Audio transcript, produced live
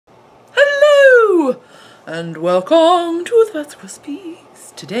And welcome to the Fat Squirrel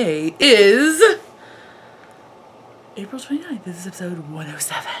Speaks. Today is April 29th. This is episode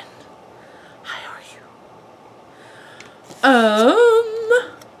 107. How are you?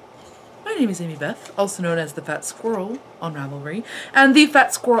 My name is Amy Beth, also known as the Fat Squirrel on Ravelry, and the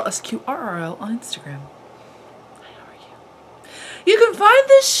Fat Squirrel SQRRL on Instagram. How are you? You can find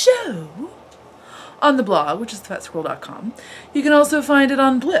this show on the blog, which is thefatsquirrel.com. You can also find it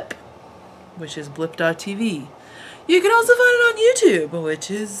on Blip, which is blip.tv. You can also find it on YouTube, which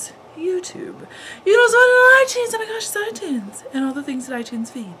is YouTube. You can also find it on iTunes. Oh my gosh, it's iTunes. And all the things that iTunes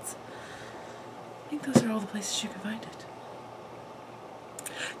feeds. I think those are all the places you can find it.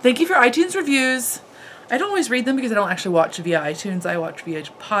 Thank you for iTunes reviews. I don't always read them because I don't actually watch via iTunes. I watch via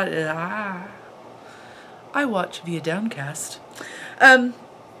I watch via Downcast.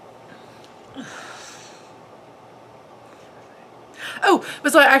 Oh,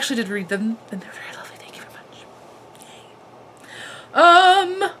 but so I actually did read them, and they're very lovely. Thank you very much.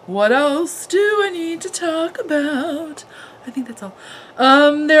 Yay. What else do I need to talk about? I think that's all.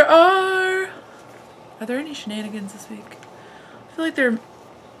 Are there any shenanigans this week? I feel like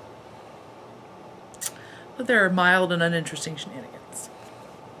there are mild and uninteresting shenanigans.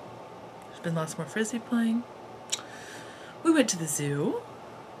 There's been lots more frisbee playing. We went to the zoo,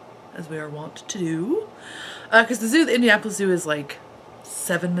 as we are wont to do, because the Indianapolis Zoo is like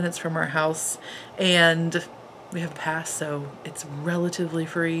 7 minutes from our house, and we have a pass, so it's relatively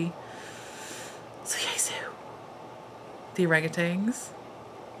free. So yay, zoo. The orangutans,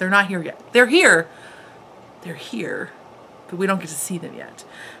 they're not here yet. They're here, but we don't get to see them yet.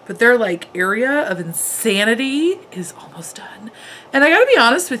 But their like area of insanity is almost done. And I gotta be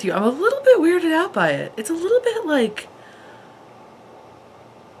honest with you, I'm a little bit weirded out by it. It's a little bit like,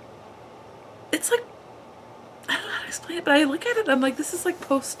 it's like, I don't know how to explain it, but I look at it and I'm like, this is like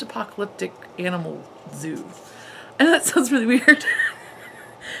post-apocalyptic animal zoo. I know that sounds really weird.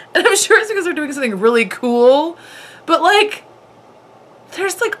 And I'm sure it's because they're doing something really cool, but like,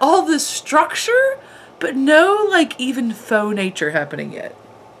 there's like all this structure, but no like even faux nature happening yet.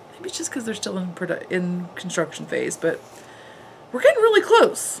 Maybe it's just because they're still in construction phase, but we're getting really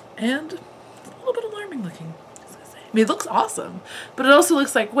close, and it's a little bit alarming looking. I mean, it looks awesome, but it also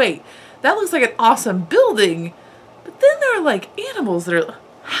looks like, wait, that looks like an awesome building, but then there are like animals that are,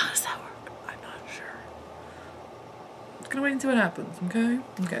 how does that work? I'm not sure. I'm gonna wait and see what happens, okay?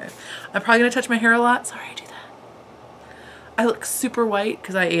 Okay. I'm probably gonna touch my hair a lot. Sorry I do that. I look super white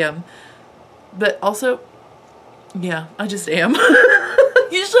because I am, but also, yeah, I just am.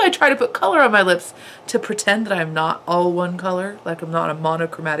 Usually I try to put color on my lips to pretend that I'm not all one color, like I'm not a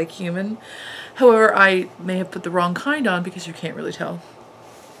monochromatic human. However, I may have put the wrong kind on because you can't really tell.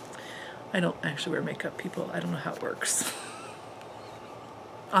 I don't actually wear makeup, people. I don't know how it works.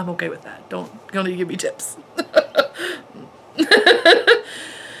 I'm okay with that. Don't give me tips.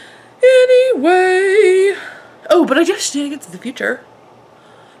 Anyway. Oh, but I do have shenanigans of the future.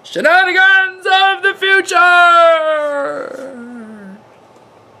 Shenanigans of the future!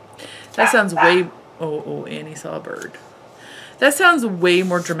 That sounds way... Oh, Annie saw a bird. That sounds way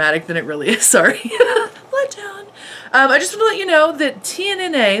more dramatic than it really is. Sorry. Let down. I just want to let you know that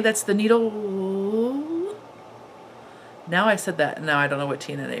TNNA, that's the needle... Now I said that, and now I don't know what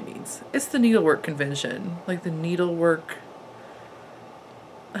TNNA means. It's the needlework convention. Like the needlework...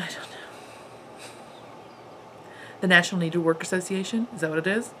 I don't know. The National Needlework Association? Is that what it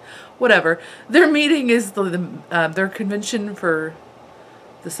is? Whatever. Their meeting is their convention for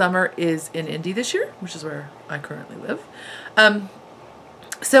the summer is in Indy this year, which is where I currently live.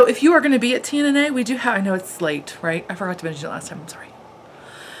 So if you are going to be at TNNA, we do have, I know it's late, right? I forgot to mention it last time, I'm sorry.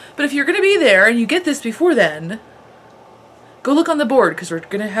 But if you're going to be there and you get this before then, go look on the board because we're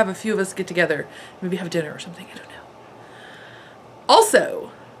going to have a few of us get together, maybe have dinner or something, I don't know.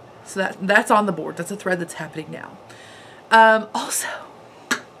 Also, so that's on the board. That's a thread that's happening now. Also,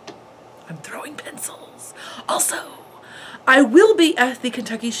 I'm throwing pencils. Also, I will be at the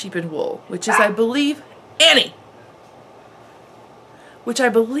Kentucky Sheep and Wool, which is, I believe, Annie! Which I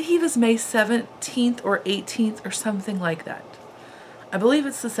believe is May 17th or 18th or something like that. I believe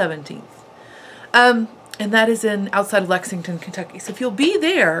it's the 17th. And that is outside of Lexington, Kentucky. So if you'll be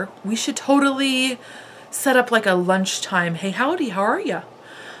there, we should totally set up like a lunchtime, hey, howdy, how are ya?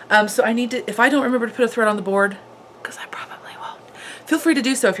 So I need to, if I don't remember to put a thread on the board, because I probably won't, feel free to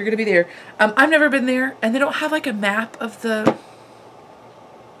do so if you're going to be there. I've never been there, and they don't have like a map of the,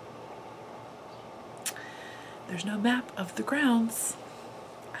 there's no map of the grounds.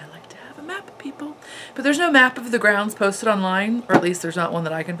 I like to have a map of people, but there's no map of the grounds posted online, or at least there's not one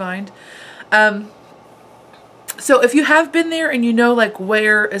that I can find. So if you have been there and you know like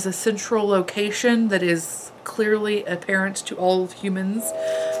where is a central location that is clearly apparent to all humans,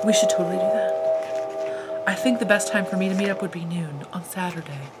 we should totally do that. I think the best time for me to meet up would be noon on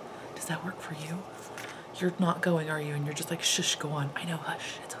Saturday. Does that work for you? You're not going, are you? And you're just like, shush, go on. I know,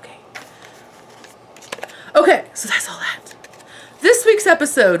 hush, it's okay. Okay, so that's all that. This week's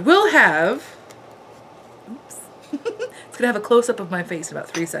episode will have, oops, it's gonna have a close-up of my face in about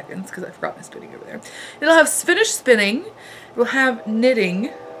 3 seconds because I forgot my spinning over there. It'll have finished spinning. We'll have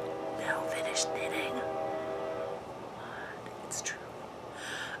knitting. No, finished knitting. What? It's true.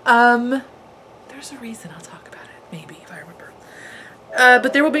 There's a reason I'll talk about it, maybe, if I remember.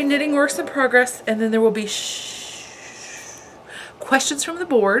 But there will be knitting works in progress, and then there will be questions from the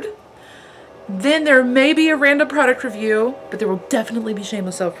board. Then there may be a random product review, but there will definitely be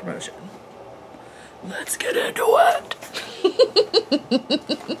shameless self-promotion. Let's get into it.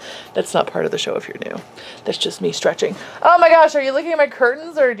 That's not part of the show if you're new. That's just me stretching. Oh my gosh, are you looking at my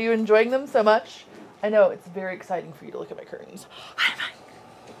curtains, or are you enjoying them so much? I know, it's very exciting for you to look at my curtains.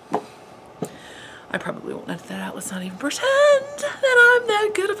 I probably won't edit that out. Let's not even pretend that I'm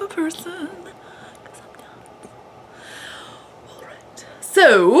that good of a person. Because I'm not. Alright.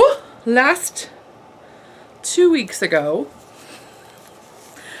 So, last 2 weeks ago,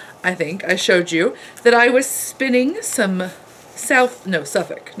 I think I showed you that I was spinning some Southdown,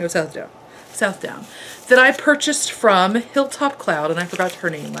 that I purchased from Hilltop Cloud, and I forgot her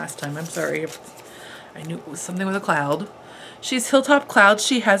name last time. I'm sorry. I knew it was something with a cloud. She's Hilltop Cloud.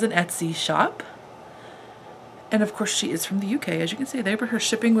 She has an Etsy shop. And of course she is from the UK, as you can see there, but her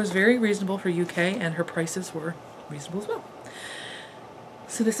shipping was very reasonable for UK and her prices were reasonable as well.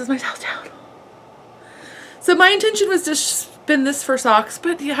 So this is my Southdown. So my intention was to spin this for socks,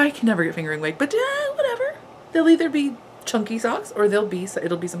 but yeah, I can never get fingering weight, but whatever. They'll either be chunky socks or it'll be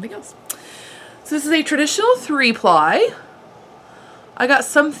something else. So this is a traditional 3-ply. I got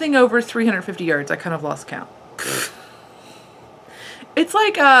something over 350 yards. I kind of lost count. It's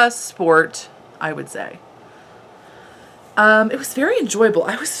like a sport, I would say. It was very enjoyable.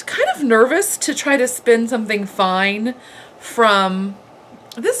 I was kind of nervous to try to spin something fine from,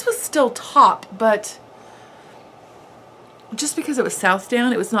 this was still top, but just because it was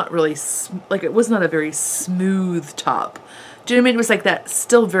Southdown, it was not really, like it was not a very smooth top. Do you know what I mean? It was like that,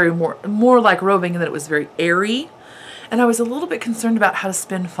 still very more like roving, and that it was very airy. And I was a little bit concerned about how to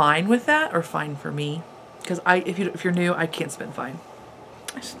spin fine with that, or fine for me. Because if you're new, I can't spin fine.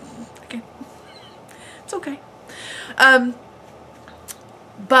 I can't. It's okay.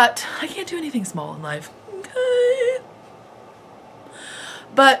 But I can't do anything small in life. Okay.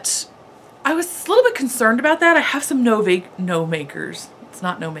 But I was a little bit concerned about that. I have some no makers. It's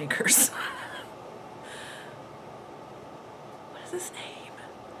not no makers. What is this name?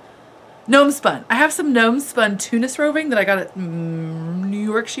 Gnome Spun. I have some Gnome Spun Tunis roving that I got at New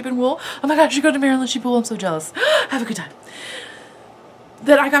York Sheep and Wool. Oh my gosh, you go to Maryland Sheep and Wool. I'm so jealous. Have a good time.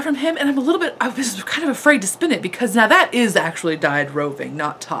 That I got from him, and I was kind of afraid to spin it because now that is actually dyed roving,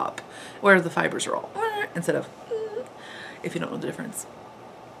 not top, where the fibers are all instead of, if you don't know the difference.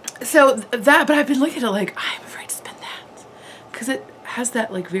 So that, but I've been looking at it like, I'm afraid to spin that because it has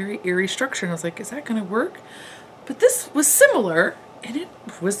that like very airy structure, and I was like, is that going to work? But this was similar, and it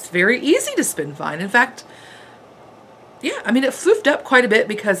was very easy to spin fine. In fact, yeah, I mean, it floofed up quite a bit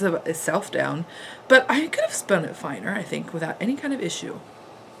because of a Southdown, but I could have spun it finer, I think, without any kind of issue.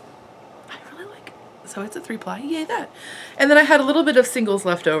 I really like it. So it's a 3-ply, yay that. And then I had a little bit of singles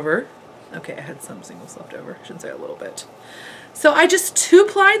left over. Okay, I had some singles left over, I shouldn't say a little bit. So I just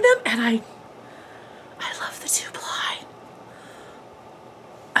 2-plied them, and I love the 2-ply.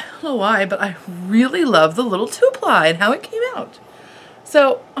 I don't know why, but I really love the little 2-ply and how it came out.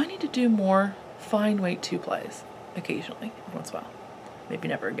 So I need to do more fine weight 2-plies. Occasionally, every once in a while. Maybe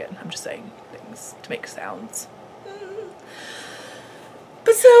never again. I'm just saying things to make sounds.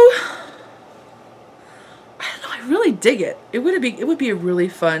 But so, I don't know, I really dig it. It would be a really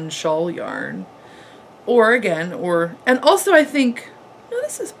fun shawl yarn. And also I think, no,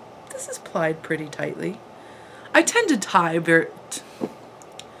 this is plied pretty tightly. I tend to tie did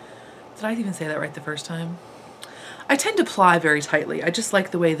I even say that right the first time? I tend to ply very tightly. I just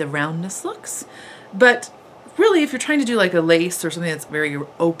like the way the roundness looks. But really, if you're trying to do like a lace or something that's very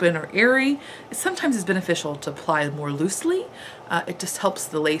open or airy, sometimes it's beneficial to ply more loosely. It just helps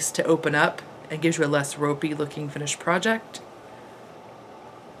the lace to open up and gives you a less ropey looking finished product.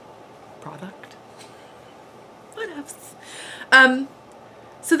 Whatevs.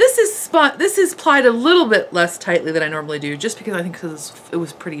 So this is plied a little bit less tightly than I normally do, just because I think it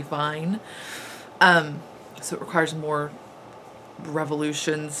was pretty fine. So it requires more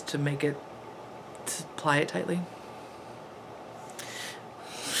revolutions to make it to apply it tightly.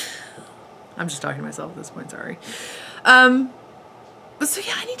 I'm just talking to myself at this point, sorry. But so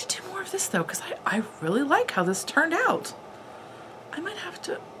yeah, I need to do more of this though, because I really like how this turned out. I might have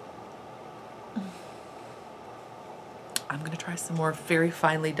to... I'm going to try some more very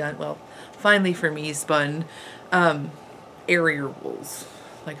finely done, well, finely for me spun area wools.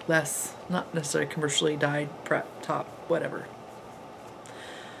 Like less, not necessarily commercially dyed prep top, whatever.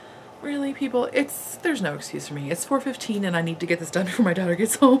 Really, people, there's no excuse for me. It's 4:15 and I need to get this done before my daughter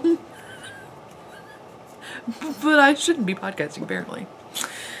gets home. But I shouldn't be podcasting, apparently.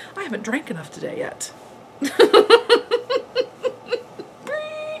 I haven't drank enough today yet.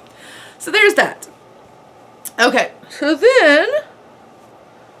 So there's that. Okay, so then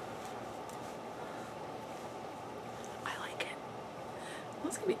I like it.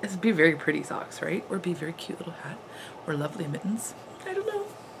 Well, it's be very pretty socks, right? Or be a very cute little hat, or lovely mittens. I don't know.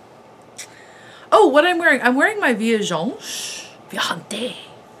 Oh, what I'm wearing my Viajante.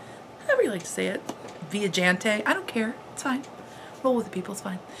 However you like to say it. Viajante. I don't care. It's fine. Roll with the people. It's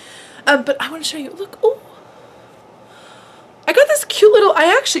fine. But I want to show you. Look. Oh. I got this cute little... I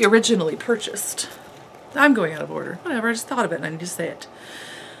actually originally purchased... I'm going out of order. Whatever. I just thought of it and I need to say it.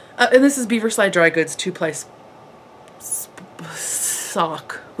 And this is Beaver Slide Dry Goods 2-ply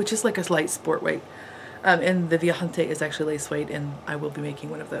sock, which is like a light sport weight. And the Viajante is actually lace weight, and I will be making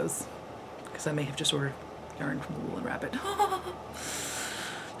one of those. Because I may have just ordered yarn from the Wool and Rabbit. Oh,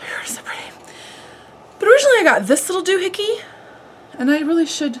 they're so pretty. But originally I got this little doohickey, and I really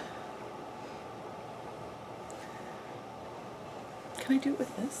should... Can I do it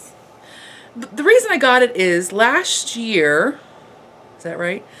with this? The reason I got it is last year, is that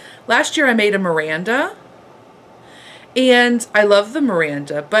right? Last year I made a Miranda, and I love the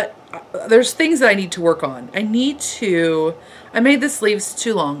Miranda, but there's things that I need to work on. I made the sleeves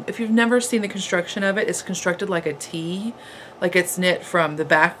too long. If you've never seen the construction of it, it's constructed like a T, like it's knit from the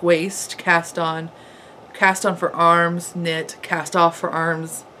back waist, cast on for arms, knit, cast off for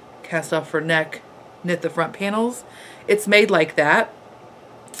arms, cast off for neck, knit the front panels. It's made like that.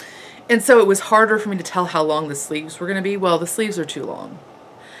 And so it was harder for me to tell how long the sleeves were going to be. Well, the sleeves are too long.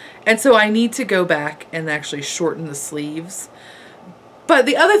 And so I need to go back and actually shorten the sleeves. But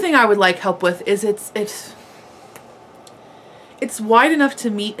the other thing I would like help with is it's wide enough to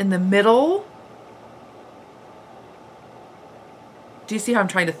meet in the middle. Do you see how I'm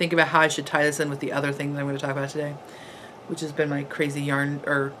trying to think about how I should tie this in with the other thing that I'm going to talk about today, which has been my crazy yarn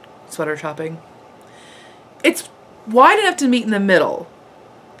or sweater shopping? It's wide enough to meet in the middle.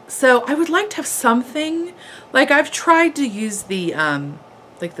 So I would like to have something, like I've tried to use the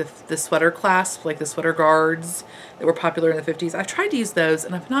like the sweater clasp, like the sweater guards that were popular in the 50s. I've tried to use those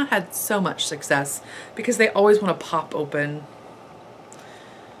and I've not had so much success because they always want to pop open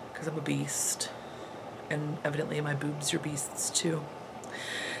because I'm a beast, and evidently my boobs are beasts too.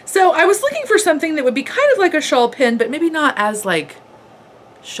 So I was looking for something that would be kind of like a shawl pin, but maybe not as like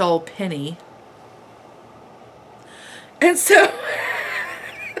shawl pinny. And so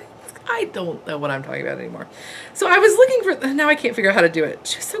I don't know what I'm talking about anymore. So I was looking for, now I can't figure out how to do it.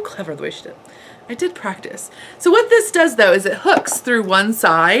 She was so clever the way she did it. I did practice. So what this does though is it hooks through one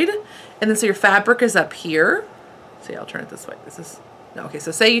side, and then so your fabric is up here. See, I'll turn it this way. This is, no, okay,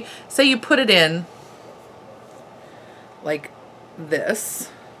 so say you put it in like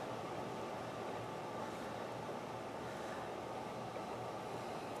this.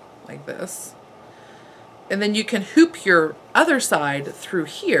 Like this. And then you can hoop your other side through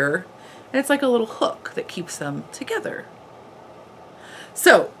here, and it's like a little hook that keeps them together.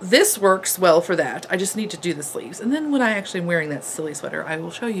 So this works well for that. I just need to do the sleeves. And then when I actually am wearing that silly sweater, I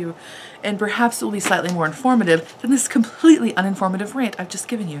will show you, and perhaps it will be slightly more informative than this completely uninformative rant I've just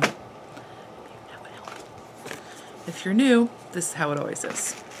given you. Maybe that would help. If you're new, this is how it always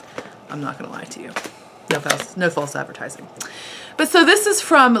is. I'm not gonna lie to you. No false advertising. But so this is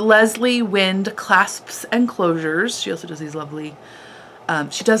from Leslie Wind Clasps and Closures. She also does these lovely,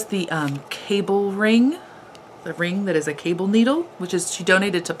 she does the cable ring, the ring that is a cable needle, which is, she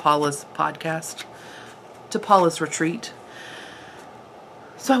donated to Paula's podcast, to Paula's retreat.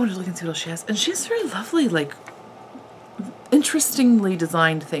 So I wanted to look and see what else she has. And she has very lovely, like, interestingly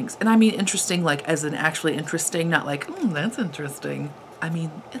designed things. And I mean interesting, like, as in actually interesting, not like, that's interesting. I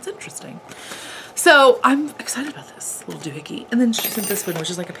mean, it's interesting. So I'm excited about this little doohickey. And then she sent this one, which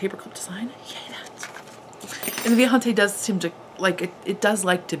is like a paperclip design. Yay, that. And the Viajante does seem to, like, it does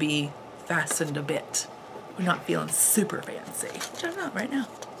like to be fastened a bit. We're not feeling super fancy, which I'm not right now.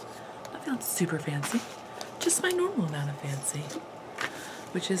 I'm not feeling super fancy. Just my normal amount of fancy,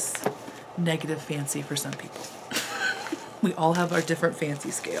 which is negative fancy for some people. We all have our different fancy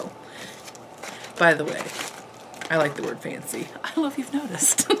scale. by the way, I like the word fancy. I don't know if you've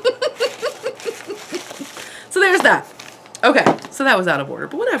noticed. So there's that. Okay, so that was out of order,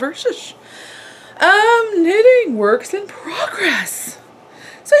 but whatever, shush. Knitting works in progress.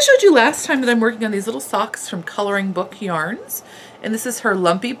 So I showed you last time that I'm working on these little socks from Coloring Book Yarns. And this is her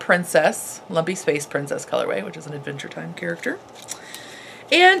Lumpy Space Princess colorway, which is an Adventure Time character.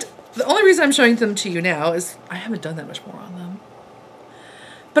 And the only reason I'm showing them to you now is I haven't done that much more on them.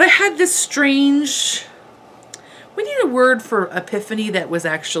 But I had this strange, we need a word for epiphany that was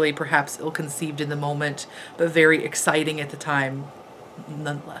actually perhaps ill-conceived in the moment, but very exciting at the time,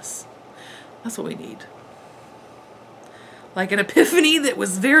 nonetheless. That's what we need. Like an epiphany that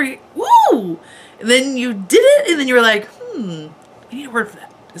was very, woo! And then you did it, and then you were like, I need a word for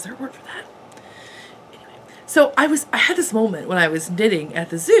that. Is there a word for that? Anyway, so I had this moment when I was knitting at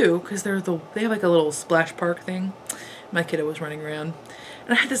the zoo, because they have like a little splash park thing. My kiddo was running around.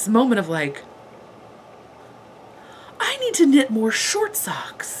 And I had this moment of like, I need to knit more short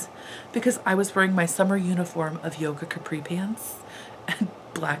socks, because I was wearing my summer uniform of yoga capri pants and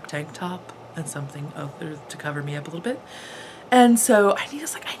black tank top and something other to cover me up a little bit. And so I need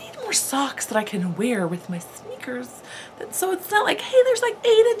more socks that I can wear with my sneakers. So it's not like, hey, there's like 8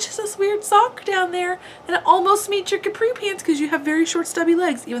 inches of weird sock down there and it almost meets your capri pants because you have very short stubby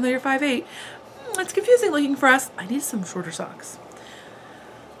legs, even though you're 5'8". It's confusing looking for us. I need some shorter socks.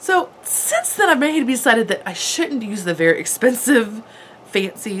 So since then, I've made decided that I shouldn't use the very expensive,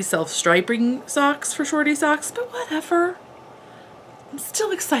 fancy self-striping socks for shorty socks, but whatever. I'm still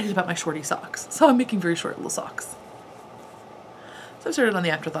excited about my shorty socks, so I'm making very short little socks. So I started on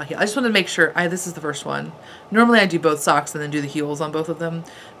the afterthought heel. I just wanted to make sure, this is the first one. Normally I do both socks and then do the heels on both of them,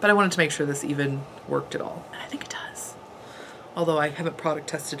 but I wanted to make sure this even worked at all. And I think it does. Although I haven't product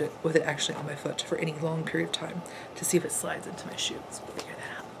tested it with it actually on my foot for any long period of time to see if it slides into my shoes. We'll figure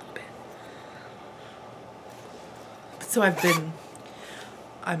that out a little bit. But so I've been,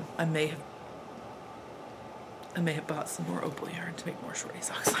 I may have bought some more opal yarn to make more shorty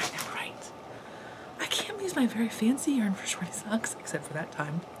socks. I know, right? I can't use my very fancy yarn for shorty socks, except for that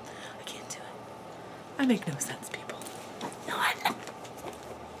time. I can't do it. I make no sense, people. No,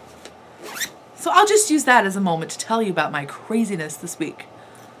 So I'll just use that as a moment to tell you about my craziness this week.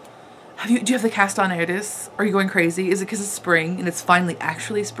 Do you have the cast-on-itis? Are you going crazy? Is it because it's spring and it's finally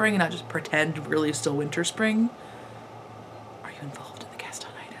actually spring and not just pretend really still winter spring? Are you involved in the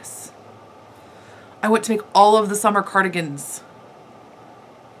cast-on-itis? I went to make all of the summer cardigans.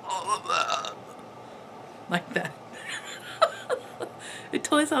 All of them. Like that. It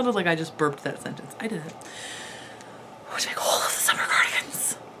totally sounded like I just burped that sentence. I didn't. I went to make all of the summer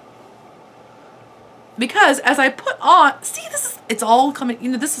cardigans. Because as I put on, see, it's all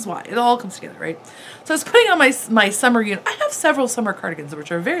coming, this is why. It all comes together, right? So I was putting on my summer unit. I have several summer cardigans,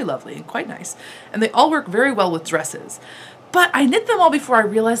 which are very lovely and quite nice. And they all work very well with dresses. But I knit them all before I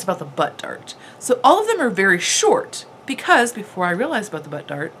realized about the butt dart. So all of them are very short because before I realized about the butt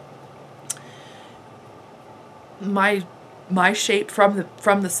dart, my shape from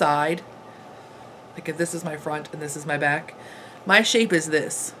the side, like if this is my front and this is my back, my shape is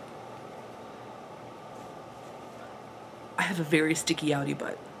this. I have a very sticky outy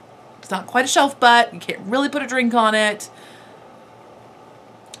butt. It's not quite a shelf butt. You can't really put a drink on it.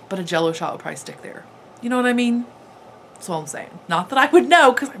 But a Jell-O shot would probably stick there. You know what I mean? That's all I'm saying. Not that I would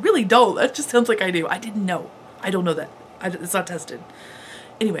know, because I really don't. That just sounds like I do. I didn't know. I don't know that. It's not tested.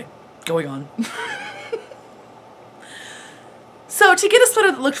 Anyway, going on. So to get a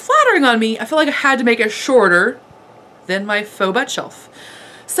sweater that looked flattering on me, I feel like I had to make it shorter than my faux butt shelf.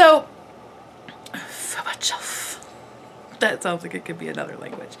 So, faux butt shelf. That sounds like it could be another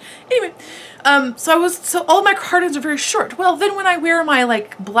language. Anyway, so all of my cardigans are very short. Well, then when I wear my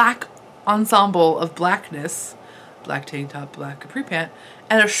like black ensemble of blackness, black tank top, black capri pant,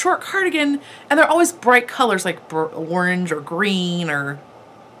 and a short cardigan, and they're always bright colors like orange or green, or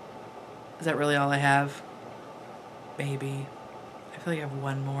is that really all I have? Maybe. I feel like I have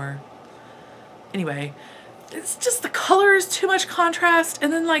one more. Anyway, it's just the color is too much contrast,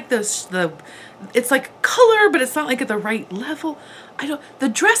 and then like it's like color, but it's not like at the right level. The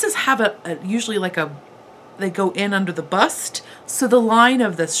dresses have usually like they go in under the bust, so the line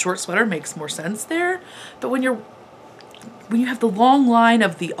of the short sweater makes more sense there. But when you have the long line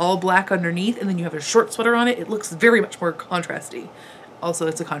of the all black underneath, and then you have a short sweater on it, it looks very much more contrasty. Also,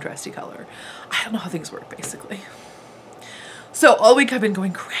 it's a contrasty color. I don't know how things work, basically. So all week I've been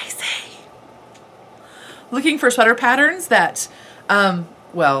going crazy. Looking for sweater patterns that,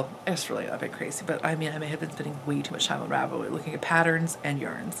 well, it's really not been crazy, but I mean, I may have been spending way too much time on Ravelry looking at patterns and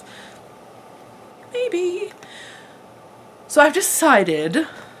yarns. Maybe. So I've decided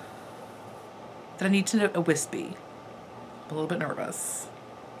that I need to knit a wispy. I'm a little bit nervous.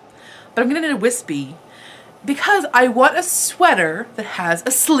 But I'm going to knit a wispy because I want a sweater that has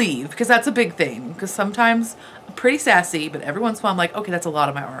a sleeve, because that's a big thing. Because sometimes I'm pretty sassy, but every once in a while I'm like, okay, that's a lot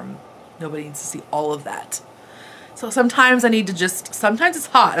of my arm. Nobody needs to see all of that. So sometimes I need to just, sometimes it's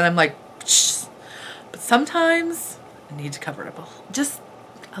hot and I'm like, shh. But sometimes I need to cover it up just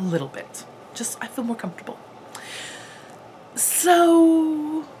a little bit. Just, I feel more comfortable.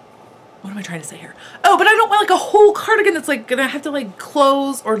 So, what am I trying to say here? Oh, but I don't want like a whole cardigan that's like gonna have to like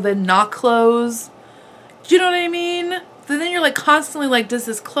close or then not close. Do you know what I mean? So then you're like constantly like, does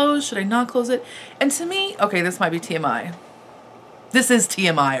this close? Should I not close it? And to me, okay, this might be TMI. This is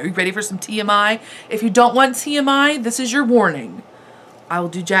TMI. Are you ready for some TMI? If you don't want TMI, this is your warning. I will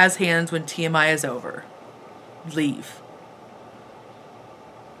do jazz hands when TMI is over. Leave.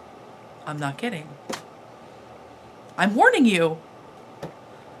 I'm not kidding. I'm warning you.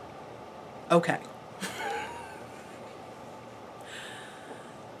 Okay.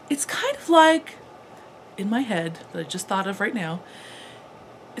 It's kind of like, in my head, that I just thought of right now,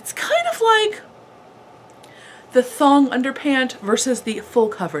 it's kind of like the thong underpant versus the full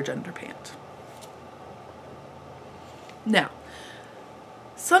coverage underpant. Now,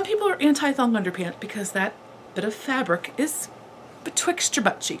 some people are anti-thong underpant because that bit of fabric is betwixt your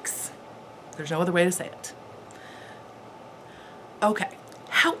butt cheeks. There's no other way to say it. Okay,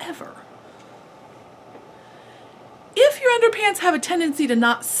 however, if your underpants have a tendency to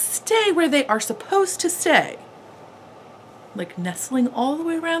not stay where they are supposed to stay, like nestling all the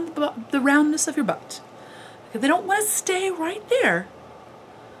way around the roundness of your butt, they don't want to stay right there.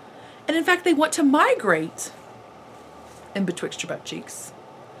 And in fact, they want to migrate in betwixt your butt cheeks,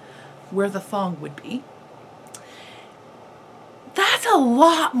 where the thong would be. That's a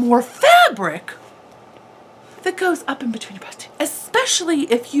lot more fabric that goes up in between your butt, especially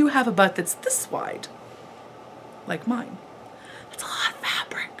if you have a butt that's this wide, like mine. That's a lot of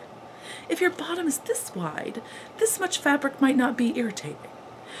fabric. If your bottom is this wide, this much fabric might not be irritating.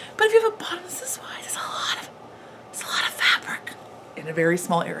 But if you have a bottom that's this wide, it's a lot of fabric in a very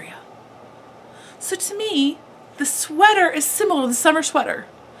small area. So to me, the sweater is similar to the summer sweater,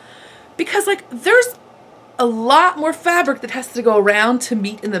 because like there's a lot more fabric that has to go around to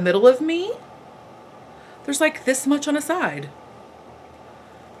meet in the middle of me. There's like this much on a side.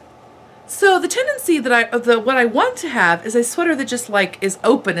 So the tendency that what I want to have is a sweater that just like is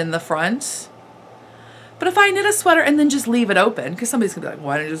open in the front. But if I knit a sweater and then just leave it open, because somebody's gonna be like,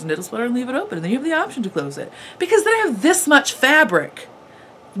 why don't you just knit a sweater and leave it open? And then you have the option to close it. Because then I have this much fabric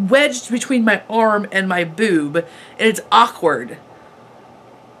wedged between my arm and my boob, and it's awkward.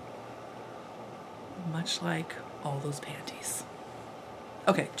 Much like all those panties.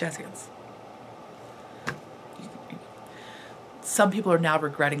 Okay, jazz hands. Some people are now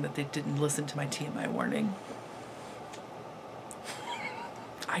regretting that they didn't listen to my TMI warning.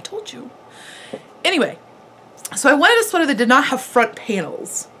 I told you. Anyway, so I wanted a sweater that did not have front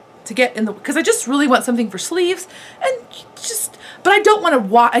panels to get in the, because I just really want something for sleeves and just, but I don't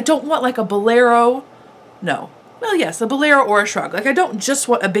want like a bolero. No. Well, yes, a bolero or a shrug. Like I don't just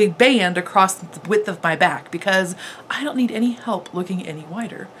want a big band across the width of my back because I don't need any help looking any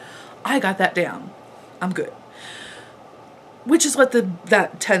wider. I got that down. I'm good. Which is what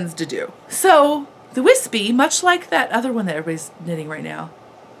that tends to do. So the wispy, much like that other one that everybody's knitting right now,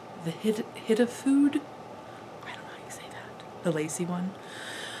 the hit of food. I don't know how you say that. The lacy one.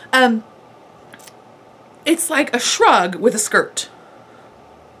 It's like a shrug with a skirt.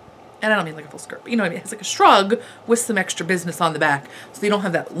 And I don't mean like a full skirt, but you know what I mean. It's like a shrug with some extra business on the back, so you don't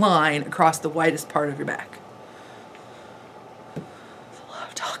have that line across the widest part of your back. That's a lot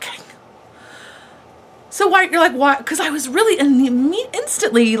of talking. So why, you're like, why? Because I was really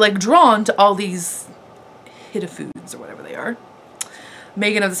instantly like drawn to all these hit of foods or whatever they are.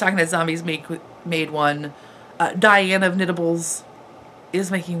 Megan of the Stockinette Zombies made one. Diane of Knittables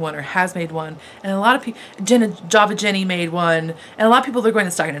is making one or has made one. And a lot of people, Java Jenny made one. And a lot of people that are going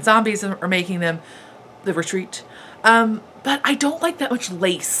to Stockinette Zombies are making them, the retreat. But I don't like that much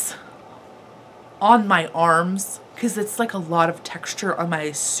lace on my arms because it's like a lot of texture on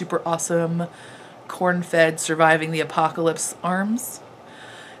my super awesome corn-fed surviving the apocalypse arms.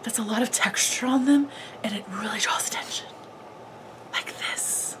 That's a lot of texture on them and it really draws attention. Like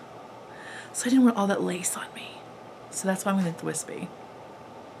this. So I didn't want all that lace on me. So that's why I'm going to knit the wispy.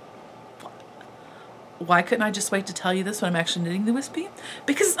 Why couldn't I just wait to tell you this when I'm actually knitting the wispy?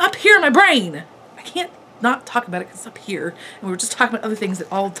 Because it's up here in my brain. I can't not talk about it because it's up here. And we were just talking about other things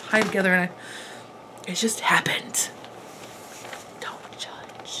that all tie together and it just happened. Don't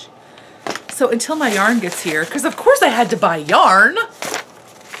judge. So until my yarn gets here, because of course I had to buy yarn.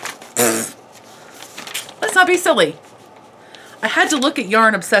 not be silly. I had to look at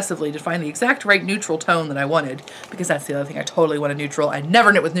yarn obsessively to find the exact right neutral tone that I wanted, because that's the other thing. I totally want a neutral. I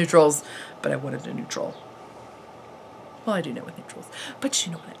never knit with neutrals, but I wanted a neutral. Well, I do knit with neutrals, but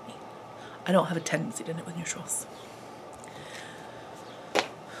you know what I mean. I don't have a tendency to knit with neutrals.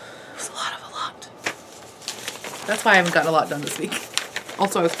 It's a lot. That's why I haven't gotten a lot done this week.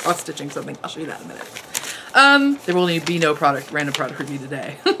 Also, I was cross-stitching something. I'll show you that in a minute. There will only be no random product review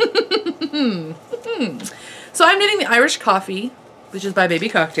today. So I'm knitting the Irish Coffee, which is by Baby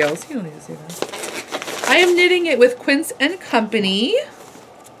Cocktails. You don't need to see that. I am knitting it with Quince and Company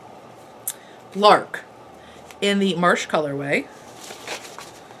Lark in the Marsh colorway.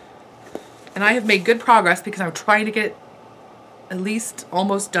 And I have made good progress because I'm trying to get at least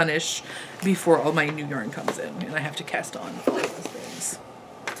almost done-ish before all my new yarn comes in and I have to cast on all those things.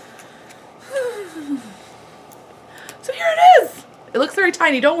 So here it is. It looks very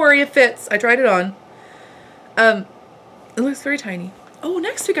tiny. Don't worry, it fits. I tried it on. It looks very tiny. Oh,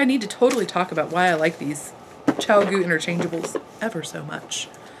 next week I need to totally talk about why I like these ChowGoo interchangeables ever so much.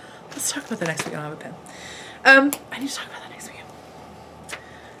 Let's talk about that next week. I don't have a pen. I need to talk about that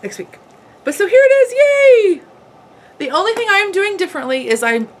next week. But so here it is. Yay! The only thing I am doing differently is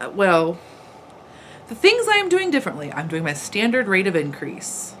the things I am doing differently. I'm doing my standard rate of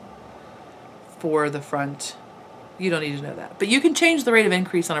increase for the front. You don't need to know that. But you can change the rate of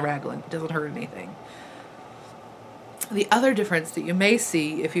increase on a raglan. It doesn't hurt anything. The other difference that you may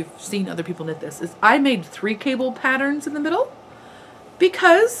see if you've seen other people knit this is I made 3 cable patterns in the middle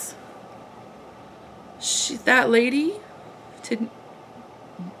because that lady didn't.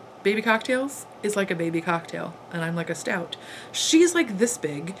 Baby Cocktails is like a baby cocktail and I'm like a stout. She's like this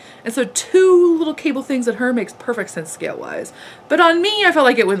big, and so 2 little cable things at her makes perfect sense scale wise, but on me I felt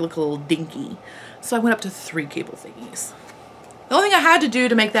like it would look a little dinky, so I went up to 3 cable thingies. The only thing I had to do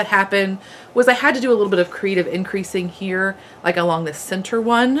to make that happen was I had to do a little bit of creative increasing here, like along the center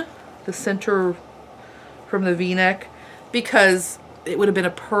one, the center from the v-neck, because it would have been a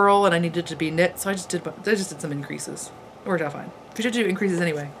purl and I needed to be knit, so I just did some increases. It worked out fine. We should do increases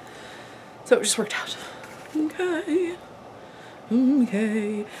anyway. So it just worked out. Okay.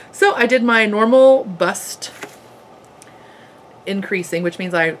 Okay. So I did my normal bust increasing, which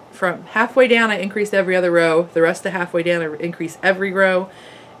means from halfway down I increase every other row. The rest of halfway down I increase every row.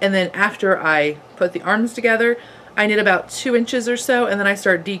 And then after I put the arms together, I knit about 2 inches or so, and then I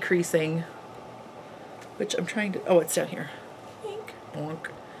start decreasing, which I'm trying to, oh, it's down here.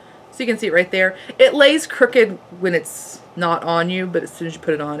 Bonk. So you can see it right there. It lays crooked when it's not on you, but as soon as you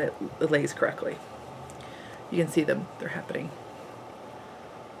put it on, it lays correctly. You can see them. They're happening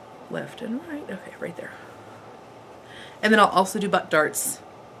left and right. Okay, right there. And then I'll also do butt darts.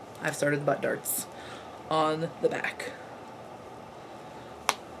 I've started the butt darts on the back.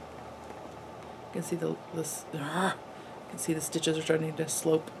 You can see you can see the stitches are starting to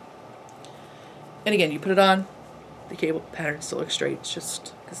slope. And again, you put it on, the cable pattern still looks straight. It's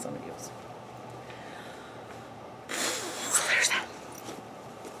just because somebody else. So there's that.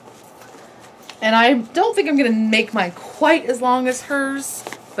 And I don't think I'm going to make mine quite as long as hers,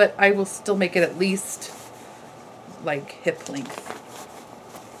 but I will still make it at least like hip length.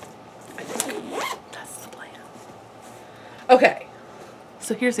 I think that's the plan. Okay.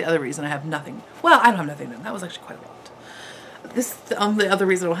 So here's the other reason I have nothing. Well, I don't have nothing done. That was actually quite a lot. This the other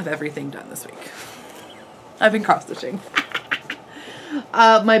reason I don't have everything done this week. I've been cross-stitching.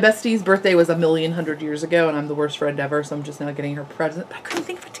 My bestie's birthday was 1,100,000 years ago, and I'm the worst friend ever, so I'm just now getting her present. But I couldn't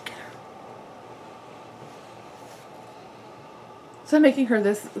think of it to get her. So I'm making her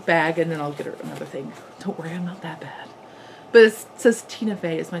this bag, and then I'll get her another thing. Don't worry, I'm not that bad. But it says Tina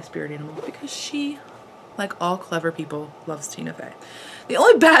Fey is my spirit animal because she, like all clever people, loves Tina Fey. The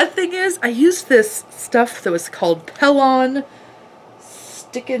only bad thing is I used this stuff that was called Pellon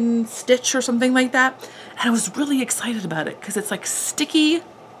Stick and Stitch or something like that, and I was really excited about it because it's like sticky,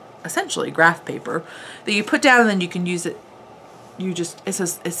 essentially graph paper that you put down and then you can use it. It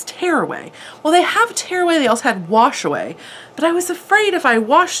says it's tear away. Well, they have tear away. They also had wash away, but I was afraid if I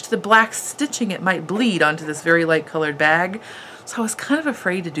washed the black stitching it might bleed onto this very light colored bag, so I was kind of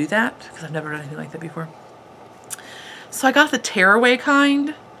afraid to do that because I've never done anything like that before. So I got the tear away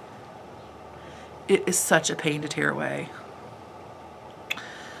kind. It is such a pain to tear away.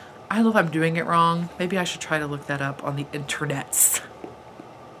 I don't know if I'm doing it wrong. Maybe I should try to look that up on the internets.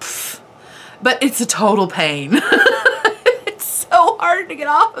 But it's a total pain. It's so hard to get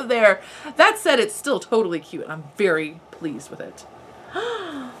off of there. That said, it's still totally cute. I'm very pleased with it.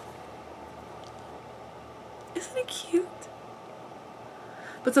 Isn't it cute?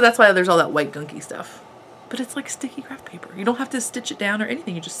 But so that's why there's all that white gunky stuff. But it's like sticky graph paper. You don't have to stitch it down or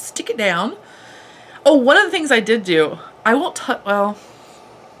anything. You just stick it down. Oh, one of the things I did do, I won't well,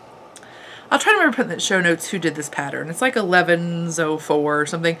 I'll try to remember putting in the show notes who did this pattern. It's like 1104 or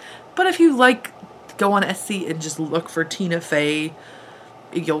something. But if you like, go on Etsy and just look for Tina Fey,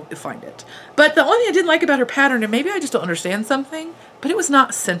 you'll find it. But the only thing I didn't like about her pattern, and maybe I just don't understand something, but it was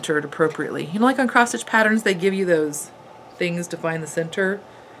not centered appropriately. You know, like on cross-stitch patterns, they give you those things to find the center.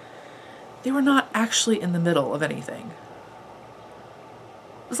 They were not actually in the middle of anything.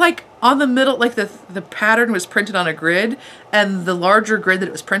 It was like on the middle, like the pattern was printed on a grid, and the larger grid that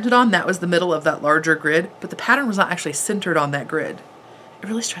it was printed on, that was the middle of that larger grid, but the pattern was not actually centered on that grid. It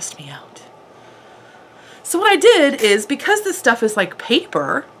really stressed me out. So what I did is, because this stuff is like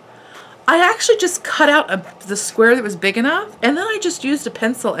paper, I actually just cut out the square that was big enough, and then I just used a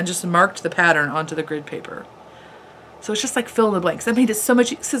pencil and just marked the pattern onto the grid paper. So it's just like fill in the blanks. That made it so much,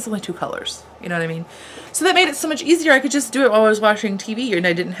 because it's only 2 colors, you know what I mean? So that made it so much easier. I could just do it while I was watching TV, and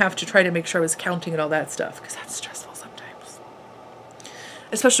I didn't have to try to make sure I was counting and all that stuff, because that's stressful sometimes.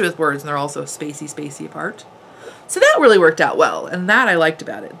 Especially with words, and they're also spacey apart. So that really worked out well, and that I liked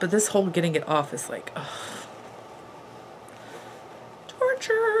about it. But this whole getting it off is like, ugh.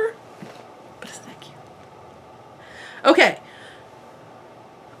 Torture. But isn't that cute? Okay.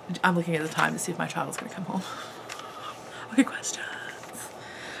 I'm looking at the time to see if my child's going to come home. Okay, questions.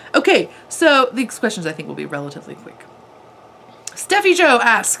 Okay, so these questions I think will be relatively quick. Steffi Joe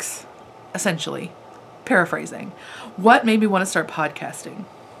asks, essentially, paraphrasing, what made me want to start podcasting?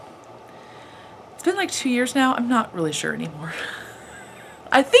 It's been like 2 years now. I'm not really sure anymore.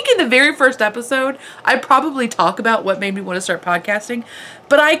 I think in the very first episode, I probably talk about what made me want to start podcasting,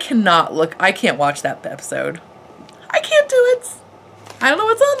 but I can't watch that episode. I can't do it. I don't know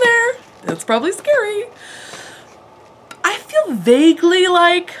what's on there. It's probably scary. I feel vaguely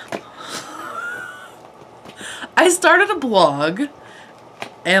like I started a blog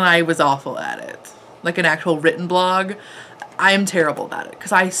and I was awful at it. Like an actual written blog. I am terrible at it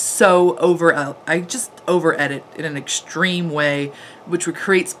because I just over edit in an extreme way, which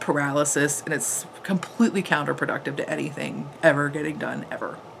creates paralysis, and it's completely counterproductive to anything ever getting done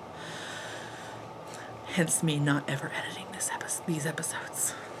ever. Hence me not ever editing these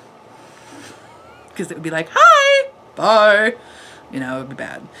episodes. Because it would be like, hi, bye. You know, it would be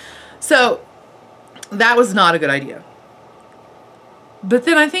bad. So that was not a good idea. But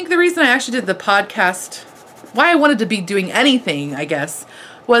then I think the reason I actually did the podcast, why I wanted to be doing anything, I guess,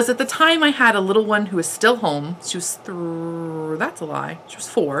 was at the time I had a little one who was still home. She was that's a lie. She was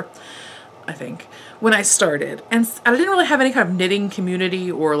 4, I think, when I started. And I didn't really have any kind of knitting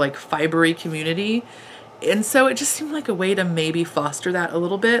community or like fibery community. And so it just seemed like a way to maybe foster that a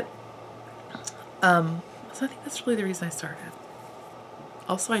little bit. So I think that's really the reason I started.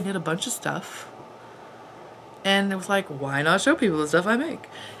 Also, I knit a bunch of stuff. And it was like, why not show people the stuff I make?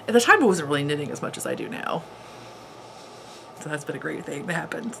 At the time, I wasn't really knitting as much as I do now. So that's been a great thing that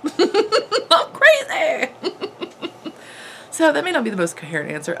happened. I'm crazy! So that may not be the most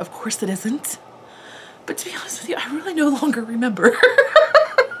coherent answer. Of course it isn't. But to be honest with you, I really no longer remember.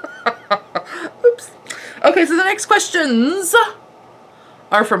 Oops. Okay, so the next questions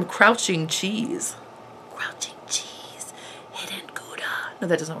are from Crouching Cheese. Crouching Cheese. Hidden Gouda. No,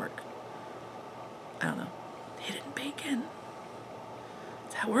 that doesn't work. I don't know. Hidden Bacon.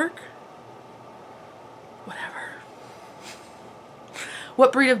 Does that work? Whatever.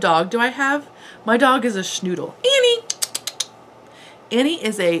 What breed of dog do I have? My dog is a schnoodle. Annie! Annie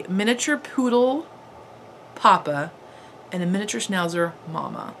is a miniature poodle papa and a miniature schnauzer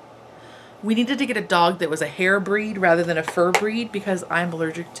mama. We needed to get a dog that was a hair breed rather than a fur breed because I'm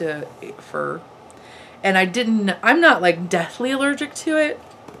allergic to fur. And I'm not like deathly allergic to it.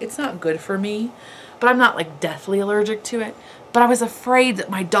 It's not good for me, but I'm not like deathly allergic to it. But I was afraid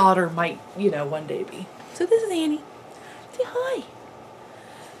that my daughter might, you know, one day be. So this is Annie. Say hi.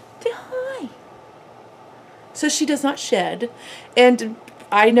 Say hi. So she does not shed. And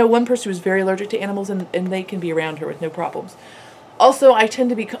I know one person who's very allergic to animals and they can be around her with no problems. Also, I tend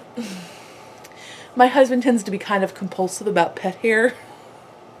to be... My husband tends to be kind of compulsive about pet hair.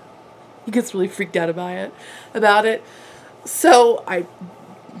 He gets really freaked out about it. So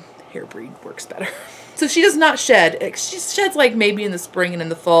hair breed works better. So she does not shed. She sheds like maybe in the spring and in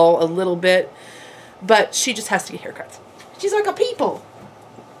the fall a little bit, but she just has to get haircuts. She's like a people.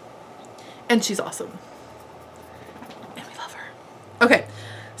 And she's awesome. And we love her. Okay.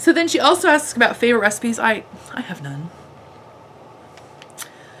 So then she also asks about favorite recipes. I have none.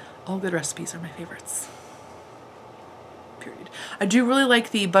 All good recipes are my favorites. Period. I do really like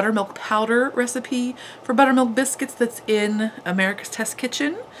the buttermilk powder recipe for buttermilk biscuits that's in America's Test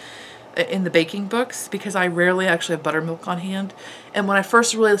Kitchen in the baking books because I rarely actually have buttermilk on hand. And when I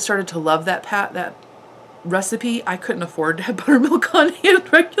first really started to love that recipe, I couldn't afford to have buttermilk on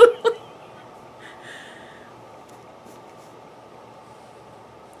hand regularly.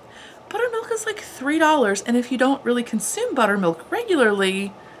 Buttermilk is like $3, and if you don't really consume buttermilk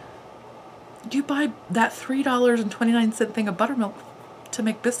regularly, you buy that $3.29 thing of buttermilk to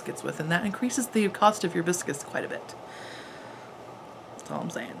make biscuits with, and that increases the cost of your biscuits quite a bit. That's all I'm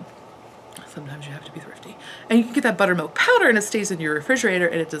saying. Sometimes you have to be thrifty. And you can get that buttermilk powder, and it stays in your refrigerator,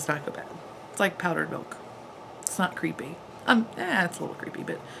 and it does not go bad. It's like powdered milk. It's not creepy. It's a little creepy,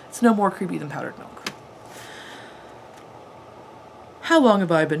 but it's no more creepy than powdered milk. How long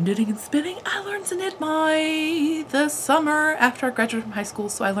have I been knitting and spinning? I learned to knit the summer after I graduated from high school,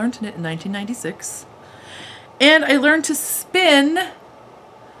 so I learned to knit in 1996. And I learned to spin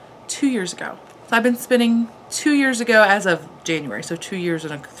 2 years ago. So I've been spinning 2 years ago as of January, so 2 years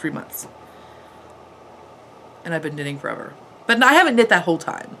and 3 months. And I've been knitting forever. But I haven't knit that whole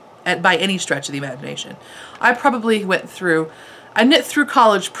time, by any stretch of the imagination. I probably I knit through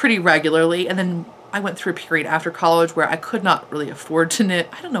college pretty regularly, and then I went through a period after college where I could not really afford to knit.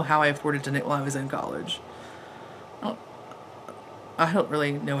 I don't know how I afforded to knit while I was in college. I don't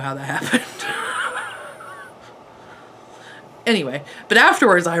really know how that happened. Anyway, but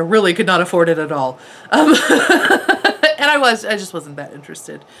afterwards I really could not afford it at all. And I just wasn't that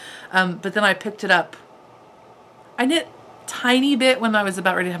interested. But then I picked it up. I knit a tiny bit when I was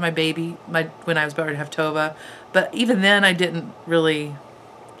about ready to have my baby, when I was about ready to have Tova. But even then I didn't really.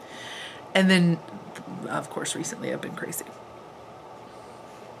 And then, of course, recently I've been crazy.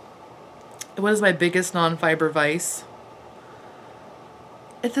 What is my biggest non-fiber vice?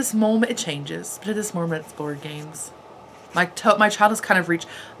 At this moment, it changes, but at this moment, it's board games. My child has kind of reached.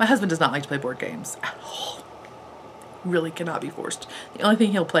 My husband does not like to play board games at all. Really cannot be forced. The only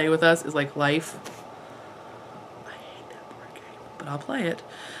thing he'll play with us is like Life. I hate that board game, but I'll play it.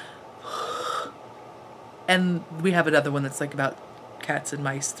 And we have another one that's like about cats and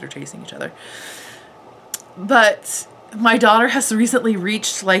mice that are chasing each other. But my daughter has recently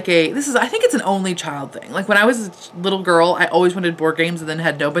reached like I think it's an only child thing. Like when I was a little girl, I always wanted board games and then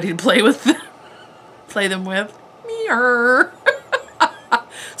had nobody to play them with.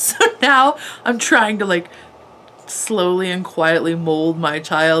 So now I'm trying to like slowly and quietly mold my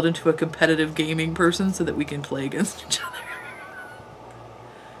child into a competitive gaming person so that we can play against each other.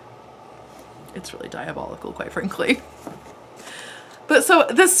 It's really diabolical, quite frankly. But so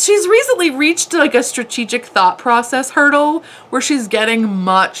she's recently reached like a strategic thought process hurdle where she's getting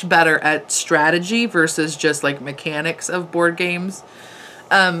much better at strategy versus just like mechanics of board games.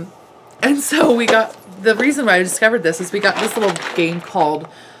 And so the reason why I discovered this is we got this little game called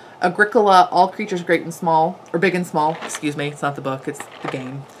Agricola, All Creatures Great and Small, or Big and Small, excuse me, it's not the book, it's the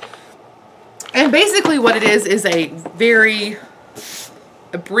game. And basically what it is a very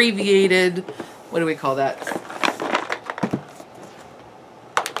abbreviated, what do we call that?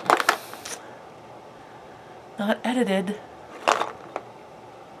 Not edited.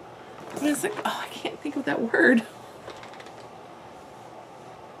 What is it? Oh, I can't think of that word.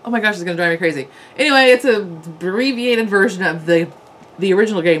 Oh my gosh, it's gonna drive me crazy. Anyway, it's a abbreviated version of the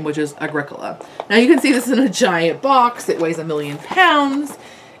original game, which is Agricola. Now you can see this in a giant box. It weighs 1,000,000 pounds.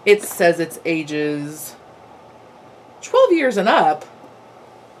 It says it's ages 12 years and up.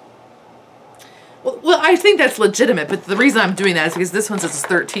 Well, I think that's legitimate, but the reason I'm doing that is because this one says it's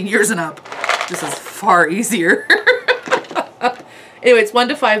 13 years and up. This is far easier. Anyway, it's 1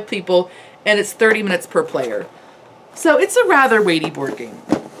 to 5 people, and it's 30 minutes per player. So it's a rather weighty board game.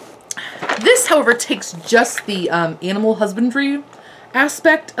 This, however, takes just the animal husbandry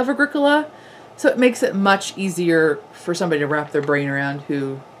aspect of Agricola, so it makes it much easier for somebody to wrap their brain around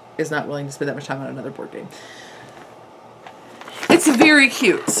who is not willing to spend that much time on another board game. It's very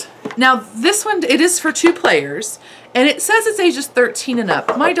cute. Now, this one, it is for 2 players, and it says it's ages 13 and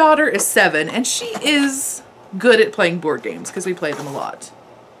up. My daughter is 7, and she is good at playing board games because we play them a lot,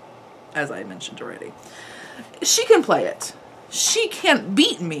 as I mentioned already. She can play it. She can't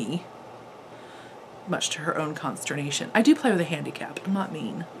beat me, much to her own consternation. I do play with a handicap. I'm not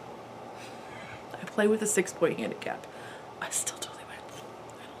mean. I play with a 6-point handicap. I still totally win.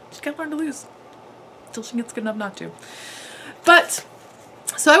 She can't learn to lose until she gets good enough not to. But,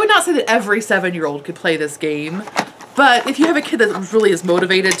 so I would not say that every 7-year-old could play this game, but if you have a kid that really is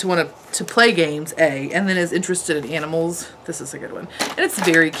motivated to want to play games, and then is interested in animals, this is a good one. And it's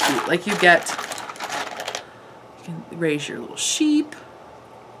very cute. Like you can raise your little sheep,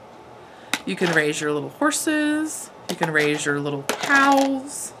 you can raise your little horses, you can raise your little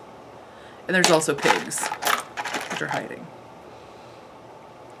cows, and there's also pigs, which are hiding.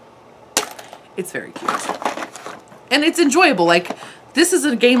 It's very cute. And it's enjoyable. Like, This is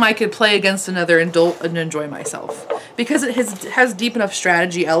a game I could play against another adult and enjoy myself. Because it has deep enough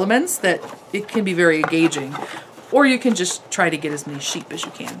strategy elements that it can be very engaging. Or you can just try to get as many sheep as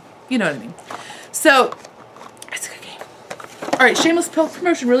you can. You know what I mean? So, it's a good game. Alright, shameless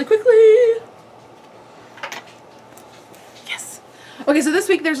promotion really quickly. Yes. Okay, so this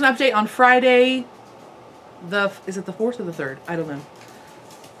week there's an update on Friday. Is it the 4th or the 3rd? I don't know.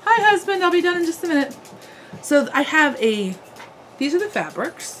 Hi, husband. I'll be done in just a minute. So I have these are the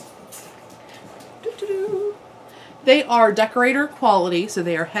fabrics. Doo-doo-doo. They are decorator quality, so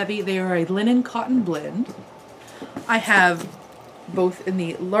they are heavy. They are a linen cotton blend. I have both in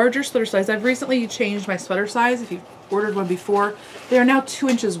the larger sweater size. I've recently changed my sweater size. If you've ordered one before, they are now 2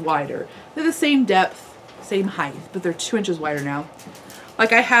 inches wider. They're the same depth, same height, but they're 2 inches wider now.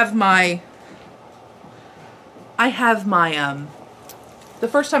 Like I have my, the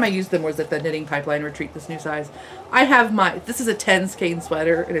first time I used them was at the Knitting Pipeline Retreat, this new size. I have this is a 10 skein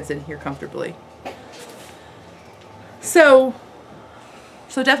sweater and it's in here comfortably. So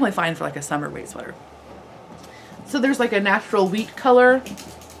definitely fine for like a summer weight sweater. So there's like a natural wheat color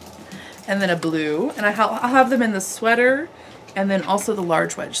and then a blue, and I'll have them in the sweater and then also the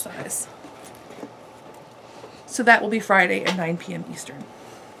large wedge size. So that will be Friday at 9 p.m. Eastern.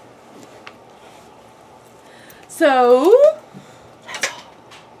 So that's all.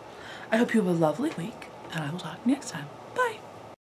 I hope you have a lovely week, and I will talk to you next time.